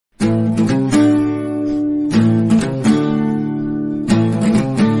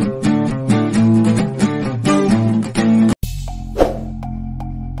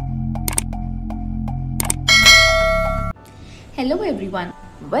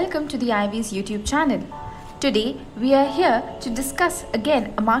welcome to the Ivy's YouTube channel. Today we are here to discuss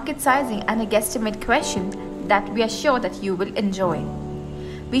again a market sizing and a guesstimate question that we are sure that you will enjoy.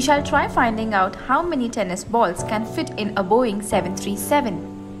 We shall try finding out how many tennis balls can fit in a Boeing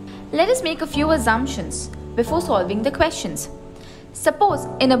 737. Let us make a few assumptions before solving the questions. Suppose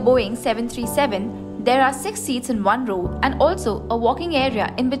in a Boeing 737 there are 6 seats in one row and also a walking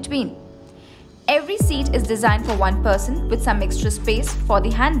area in between. Every seat is designed for one person with some extra space for the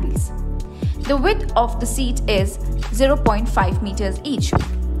handles. The width of the seat is 0.5 meters each.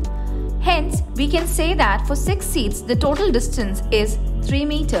 Hence, we can say that for 6 seats, the total distance is 3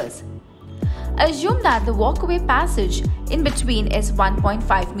 meters. Assume that the walkway passage in between is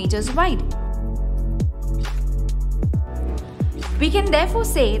 1.5 meters wide. We can therefore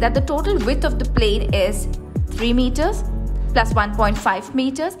say that the total width of the plane is 3 meters plus 1.5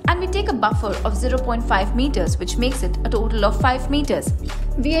 meters, and we take a buffer of 0.5 meters, which makes it a total of 5 meters.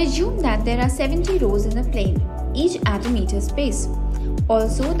 We assume that there are 70 rows in a plane, each at a meter space.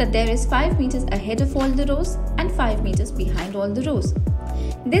 Also that there is 5 meters ahead of all the rows and 5 meters behind all the rows.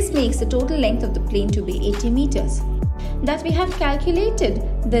 This makes the total length of the plane to be 80 meters. That we have calculated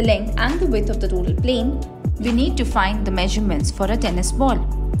the length and the width of the total plane, we need to find the measurements for a tennis ball.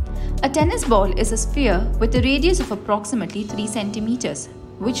 A tennis ball is a sphere with a radius of approximately 3 centimeters,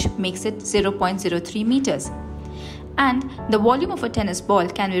 which makes it 0.03 meters. And the volume of a tennis ball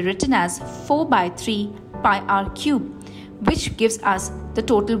can be written as 4 by 3 pi r cube, which gives us the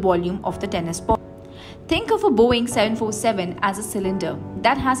total volume of the tennis ball. Think of a Boeing 747 as a cylinder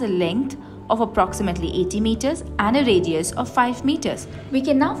that has a length of approximately 80 meters and a radius of 5 meters. We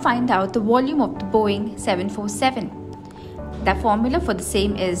can now find out the volume of the Boeing 747. The formula for the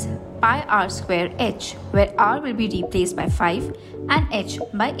same is pi r square h, where r will be replaced by 5 and h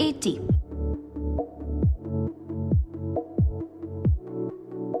by 80.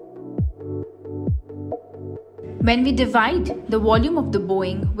 When we divide the volume of the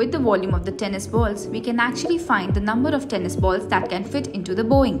Boeing with the volume of the tennis balls, we can actually find the number of tennis balls that can fit into the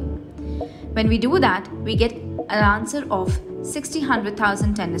Boeing. When we do that, we get an answer of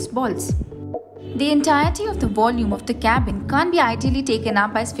 100,000 tennis balls. The entirety of the volume of the cabin can't be ideally taken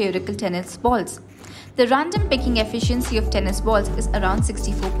up by spherical tennis balls. The random picking efficiency of tennis balls is around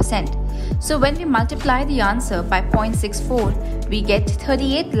 64%. So when we multiply the answer by 0.64, we get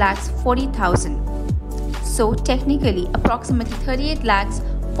 38,40,000. So technically, approximately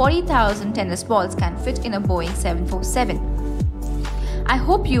 38,40,000 tennis balls can fit in a Boeing 747. I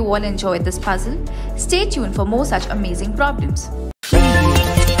hope you all enjoyed this puzzle. Stay tuned for more such amazing problems.